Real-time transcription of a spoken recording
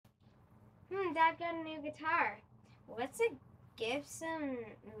and Dad got a new guitar. What's a Gibson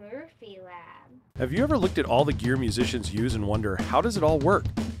Murphy Lab? Have you ever looked at all the gear musicians use and wonder, how does it all work?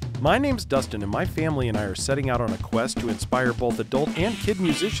 My name's Dustin, and my family and I are setting out on a quest to inspire both adult and kid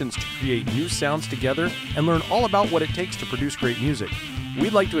musicians to create new sounds together and learn all about what it takes to produce great music.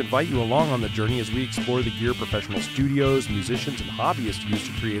 We'd like to invite you along on the journey as we explore the gear professional studios, musicians, and hobbyists use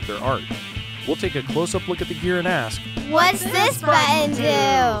to create their art. We'll take a close-up look at the gear and ask, What's this button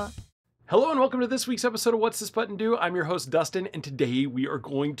do? Hello and welcome to this week's episode of What's This Button Do? I'm your host Dustin, and today we are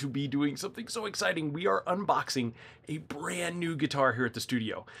going to be doing something so exciting. We are unboxing a brand new guitar here at the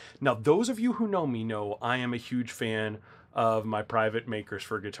studio. Now, those of you who know me know I am a huge fan of my private makers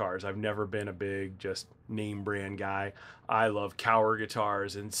for guitars. I've never been a big just name brand guy. I love Cower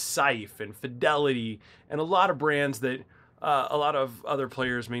guitars and Sife and Fidelity and a lot of brands that a lot of other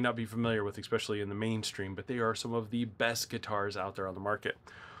players may not be familiar with, especially in the mainstream, but they are some of the best guitars out there on the market.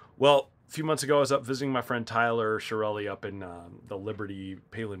 Well, a few months ago, I was up visiting my friend Tyler Shirelli up in the Liberty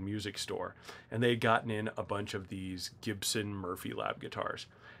Palen music store, and they had gotten in a bunch of these Gibson Murphy Lab guitars.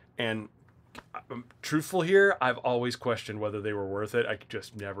 And I'm truthful here, I've always questioned whether they were worth it. I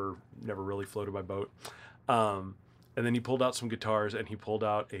just never really floated my boat. And then he pulled out some guitars, and he pulled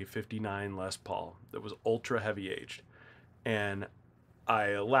out a 59 Les Paul that was ultra heavy aged. And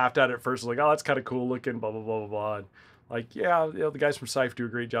I laughed at it first, like, oh, that's kind of cool looking, blah, blah, blah, blah, blah. And like, yeah, you know, the guys from Sife do a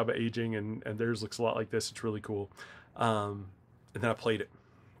great job of aging, and theirs looks a lot like this. It's really cool. And then I played it.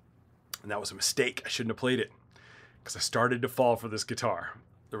 And that was a mistake. I shouldn't have played it because I started to fall for this guitar.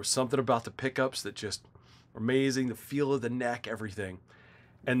 There was something about the pickups that just were amazing, the feel of the neck, everything.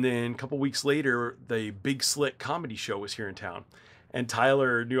 And then a couple weeks later, the Big Slick comedy show was here in town. And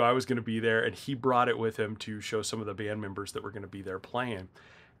Tyler knew I was going to be there, and he brought it with him to show some of the band members that were going to be there playing.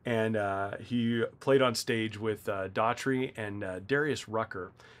 And he played on stage with Daughtry and Darius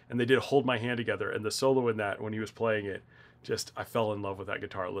Rucker, and they did Hold My Hand Together. And the solo in that, when he was playing it, just I fell in love with that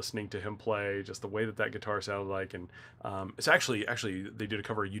guitar, listening to him play, just the way that that guitar sounded like. And it's actually they did a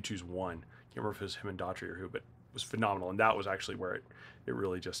cover of U2's One. Can't remember if it was him and Daughtry or who, but it was phenomenal. And that was actually where it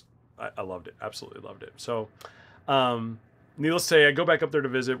really just I loved it, absolutely loved it. So needless to say, I go back up there to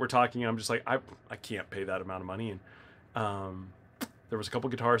visit. We're talking. I'm just like I can't pay that amount of money. And there was a couple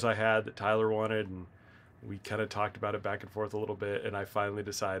guitars I had that Tyler wanted, and we kind of talked about it back and forth a little bit, and I finally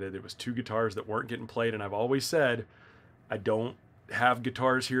decided it was two guitars that weren't getting played, and I've always said I don't have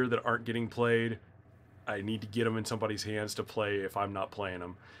guitars here that aren't getting played. I need to get them in somebody's hands to play if I'm not playing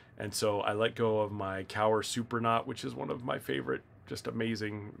them. And so I let go of my Cower Supernaut, which is one of my favorite, just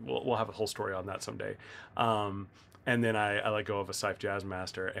amazing. We'll have a whole story on that someday. And then I let go of a Sife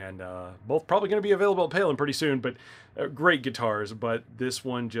Jazzmaster, and both probably going to be available at Palen pretty soon, but great guitars. But this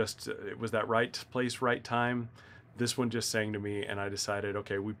one just, it was that right place, right time. This one just sang to me, and I decided,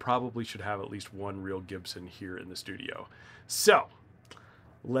 okay, we probably should have at least one real Gibson here in the studio. So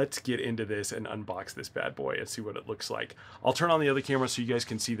let's get into this and unbox this bad boy and see what it looks like. I'll turn on the other camera so you guys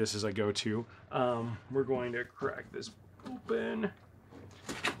can see this as I go too. We're going to crack this open.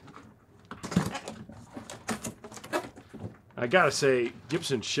 I gotta say,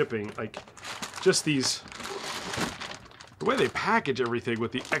 Gibson shipping, like, just these, the way they package everything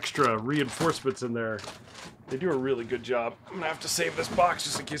with the extra reinforcements in there, they do a really good job. I'm gonna have to save this box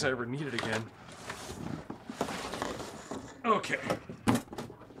just in case I ever need it again. Okay.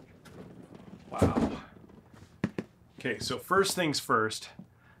 Wow. Okay, so first things first,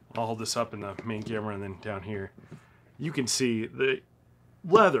 I'll hold this up in the main camera and then down here. You can see the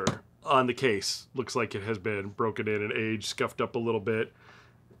leather on the case looks like it has been broken in and aged, scuffed up a little bit.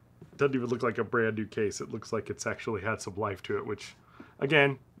 Doesn't even look like a brand new case. It looks like it's actually had some life to it, which,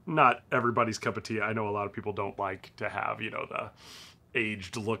 again, not everybody's cup of tea. I know a lot of people don't like to have, you know, the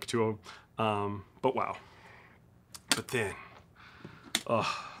aged look to them. But wow. But then,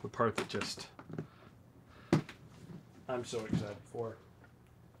 the part that just I'm so excited for.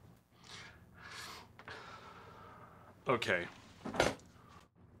 Okay.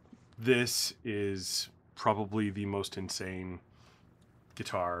 This is probably the most insane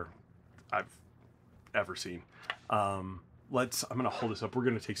guitar I've ever seen. I'm gonna hold this up. We're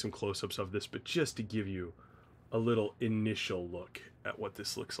gonna take some close-ups of this, but just to give you a little initial look at what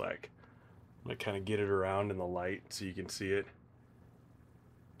this looks like. I'm gonna kind of get it around in the light so you can see it.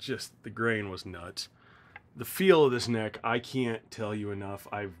 Just, the grain was nuts. The feel of this neck, I can't tell you enough.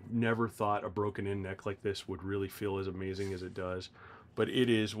 I've never thought a broken in neck like this would really feel as amazing as it does. But it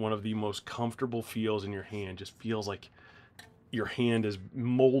is one of the most comfortable feels in your hand. Just feels like your hand is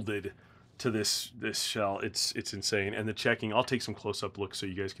molded to this shell. It's insane. And the checking, I'll take some close-up looks so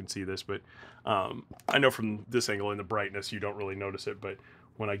you guys can see this, but I know from this angle in the brightness you don't really notice it, but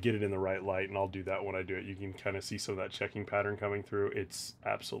when I get it in the right light, and I'll do that when I do it. You can kind of see some of that checking pattern coming through. It's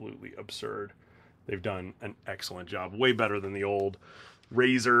absolutely absurd. They've done an excellent job, way better than the old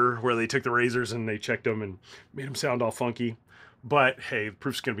razor where they took the razors and they checked them and made them sound all funky. But hey, the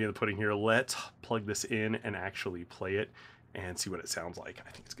proof's going to be in the pudding here. Let's plug this in and actually play it and see what it sounds like.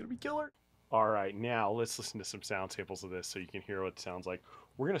 I think it's going to be killer. All right, now let's listen to some sound samples of this so you can hear what it sounds like.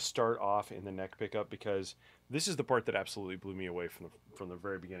 We're going to start off in the neck pickup because this is the part that absolutely blew me away from the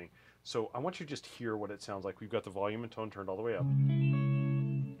very beginning. So I want you to just hear what it sounds like. We've got the volume and tone turned all the way up.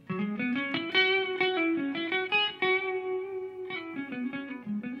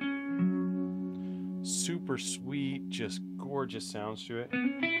 Super sweet, just gorgeous sounds to it.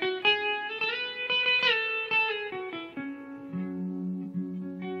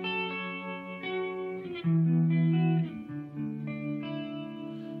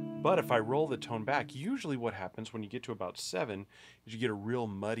 But if I roll the tone back, usually what happens when you get to about 7 is you get a real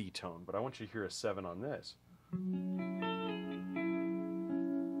muddy tone. But I want you to hear a 7 on this.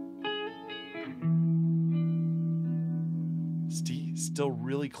 Still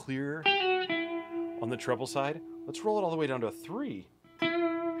really clear on the treble side. Let's roll it all the way down to a 3.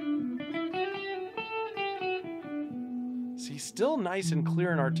 See, still nice and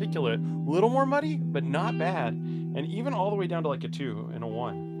clear and articulate. A little more muddy, but not bad. And even all the way down to like a 2 and a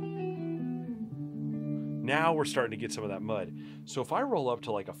 1. Now we're starting to get some of that mud. So if I roll up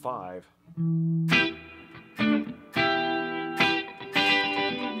to like a 5,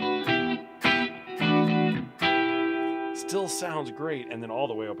 still sounds great, and then all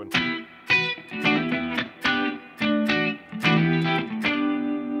the way open.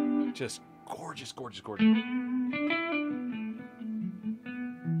 Just gorgeous, gorgeous, gorgeous.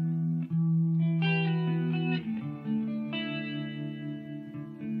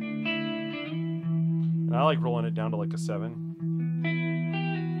 And I like rolling it down to like a 7.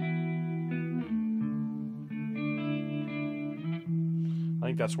 I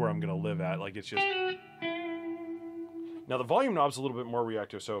think that's where I'm gonna live at. Like, it's just... Now the volume knob's a little bit more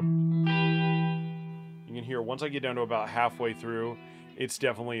reactive, so you can hear once I get down to about halfway through, it's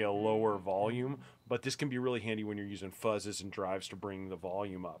definitely a lower volume, but this can be really handy when you're using fuzzes and drives to bring the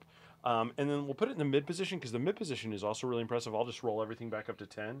volume up. And then we'll put it in the mid position because the mid position is also really impressive. I'll just roll everything back up to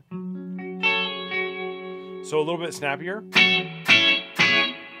 10. So a little bit snappier.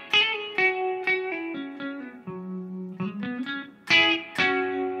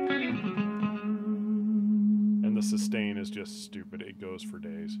 And the sustain is just stupid. It goes for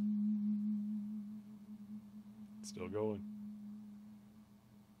days. Still going.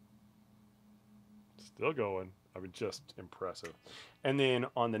 Still going. I mean, just impressive. And then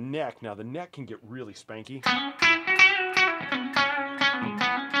on the neck, now the neck can get really spanky.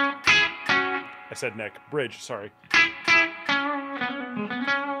 I said neck, bridge, sorry.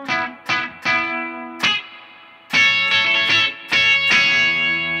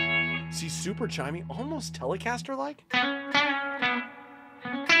 See, super chimey, almost Telecaster-like.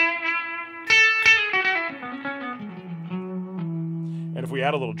 And if we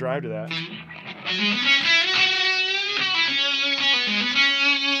add a little drive to that.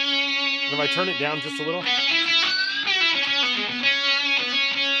 And if I turn it down just a little.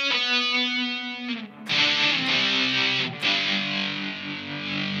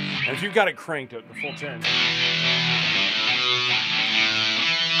 And if you've got it cranked at the full 10.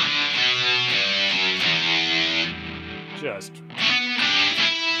 Just.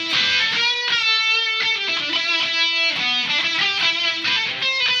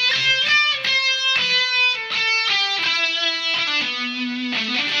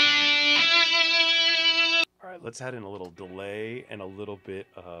 All right, let's add in a little delay and a little bit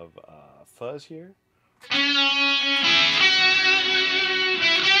of fuzz here.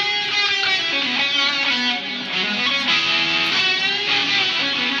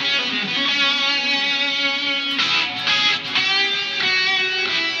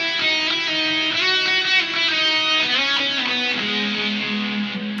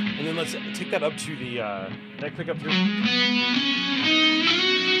 And then let's take that up to the neck pickup here.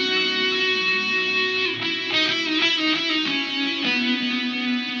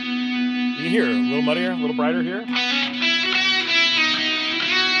 You can hear a little muddier, a little brighter here.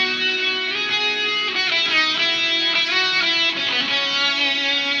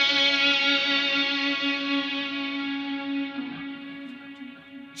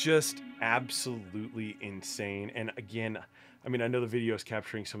 Just absolutely insane. And again, I mean, I know the video is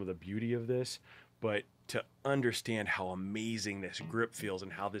capturing some of the beauty of this, but to understand how amazing this grip feels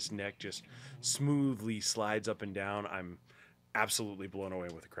and how this neck just smoothly slides up and down, I'm absolutely blown away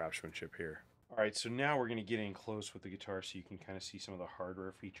with the craftsmanship here. All right, so now we're going to get in close with the guitar so you can kind of see some of the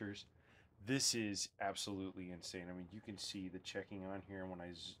hardware features. This is absolutely insane. I mean, you can see the checking on here when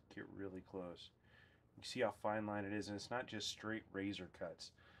I get really close. You see how fine line it is, and it's not just straight razor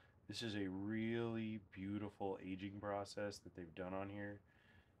cuts. This is a really beautiful aging process that they've done on here.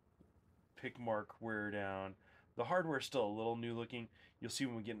 Pick mark wear down. The hardware is still a little new looking. You'll see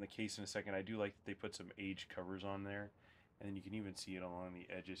when we get in the case in a second. I do like that they put some age covers on there, and then you can even see it along the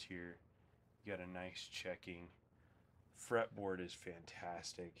edges here. You got a nice checking. Fretboard is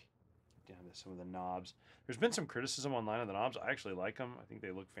fantastic. Down to some of the knobs. There's been some criticism online of the knobs. I actually like them. I think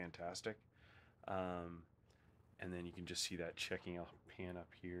they look fantastic. And then you can just see that checking. I'll pan up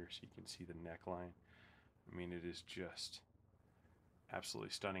here so you can see the neckline. I mean, it is just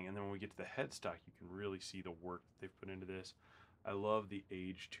absolutely stunning. And then when we get to the headstock, you can really see the work that they've put into this. I love the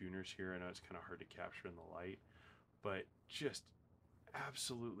age tuners here. I know it's kind of hard to capture in the light, but just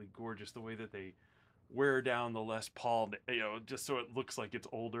absolutely gorgeous the way that they wear down the Les Paul, just so it looks like it's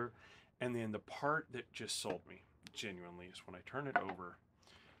older. And then the part that just sold me genuinely is when I turn it over,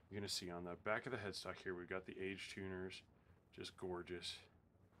 you're going to see on the back of the headstock here, we've got the age tuners, just gorgeous.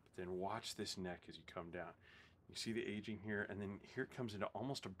 But then watch this neck as you come down. You see the aging here, and then here it comes into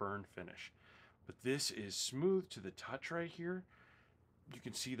almost a burn finish. But this is smooth to the touch right here. You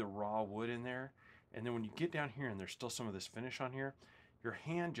can see the raw wood in there. And then when you get down here and there's still some of this finish on here, your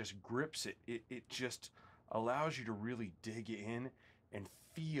hand just grips it. It just allows you to really dig in and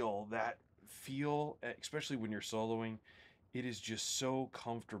feel that feel, especially when you're soloing. It is just so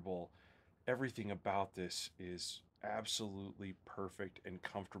comfortable. Everything about this is absolutely perfect and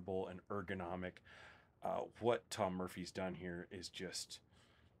comfortable and ergonomic. What Tom Murphy's done here is just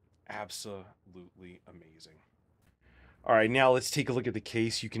absolutely amazing. All right, now let's take a look at the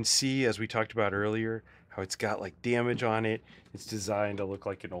case. You can see, as we talked about earlier, how it's got like damage on it. It's designed to look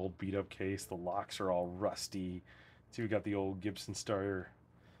like an old beat up case. The locks are all rusty. See, we got the old Gibson starter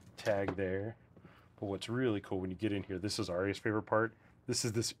tag there. But what's really cool when you get in here, this is Aria's favorite part. This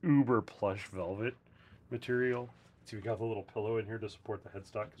is this uber plush velvet material. See, we got the little pillow in here to support the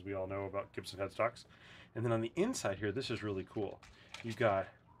headstock because we all know about Gibson headstocks. And then on the inside here, this is really cool. You've got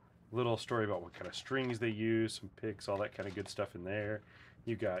a little story about what kind of strings they use, some picks, all that kind of good stuff in there.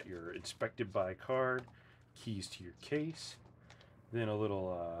 You got your inspected by card, keys to your case, then a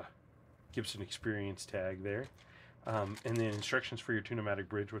little Gibson experience tag there. And then instructions for your Tune-O-Matic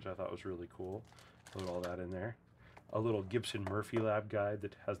bridge, which I thought was really cool. Put all that in there. A little Gibson Murphy Lab guide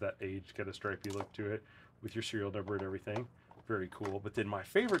that has that aged kind of stripy look to it with your serial number and everything. Very cool. But then my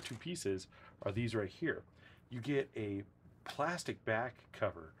favorite two pieces are these right here. You get a plastic back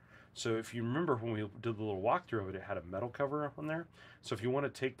cover. So if you remember when we did the little walkthrough of it, it had a metal cover on there. So if you want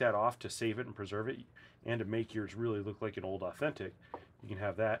to take that off to save it and preserve it and to make yours really look like an old authentic, you can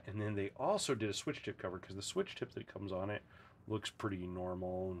have that. And then they also did a switch tip cover because the switch tip that comes on it looks pretty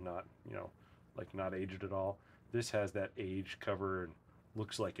normal, not, like not aged at all. This has that age cover and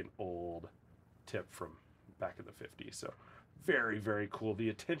looks like an old tip from back in the 50s. So very, very cool. The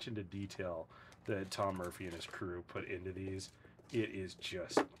attention to detail that Tom Murphy and his crew put into these, it is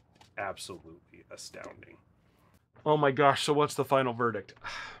just absolutely astounding. Oh my gosh, so what's the final verdict?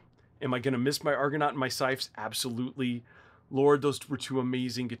 Am I going to miss my Argonaut and my Scythes? Absolutely. Lord, those were two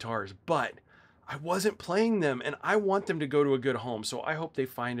amazing guitars, but I wasn't playing them and I want them to go to a good home, so I hope they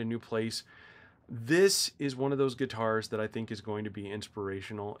find a new place. This is one of those guitars that I think is going to be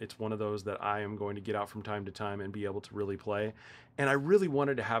inspirational. It's one of those that I am going to get out from time to time and be able to really play. And I really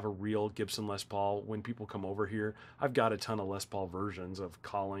wanted to have a real Gibson Les Paul when people come over here. I've got a ton of Les Paul versions of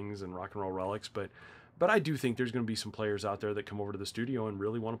Callings and Rock and Roll Relics, but I do think there's going to be some players out there that come over to the studio and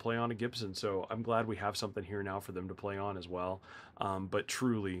really want to play on a Gibson. So I'm glad we have something here now for them to play on as well. But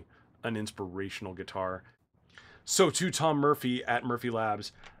truly an inspirational guitar. So to Tom Murphy at Murphy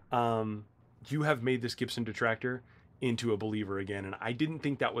Labs, you have made this Gibson Detractor into a believer again, and I didn't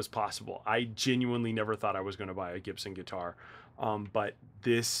think that was possible. I genuinely never thought I was going to buy a Gibson guitar, but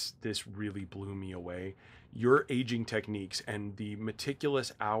this really blew me away. Your aging techniques and the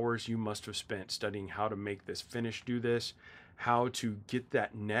meticulous hours you must have spent studying how to make this finish do this, how to get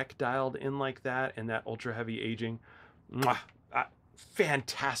that neck dialed in like that, and that ultra heavy aging. Mwah,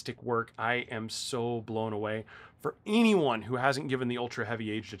 fantastic work. I am so blown away. For anyone who hasn't given the ultra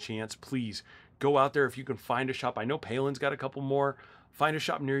heavy aged a chance, please go out there if you can find a shop. I know Palen's got a couple more. Find a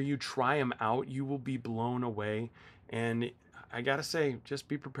shop near you, try them out. You will be blown away. And I gotta say, just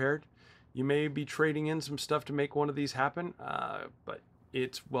be prepared. You may be trading in some stuff to make one of these happen, but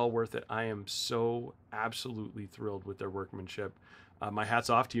it's well worth it. I am so absolutely thrilled with their workmanship. My hat's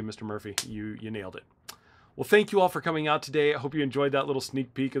off to you, Mr. Murphy. You nailed it. Well, thank you all for coming out today. I hope you enjoyed that little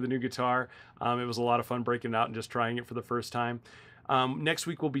sneak peek of the new guitar. It was a lot of fun breaking it out and just trying it for the first time. Next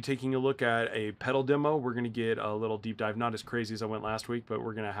week, we'll be taking a look at a pedal demo. We're going to get a little deep dive, not as crazy as I went last week, but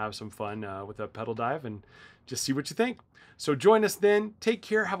we're going to have some fun with a pedal dive and just see what you think. So join us then. Take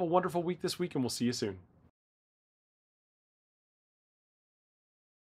care. Have a wonderful week this week, and we'll see you soon.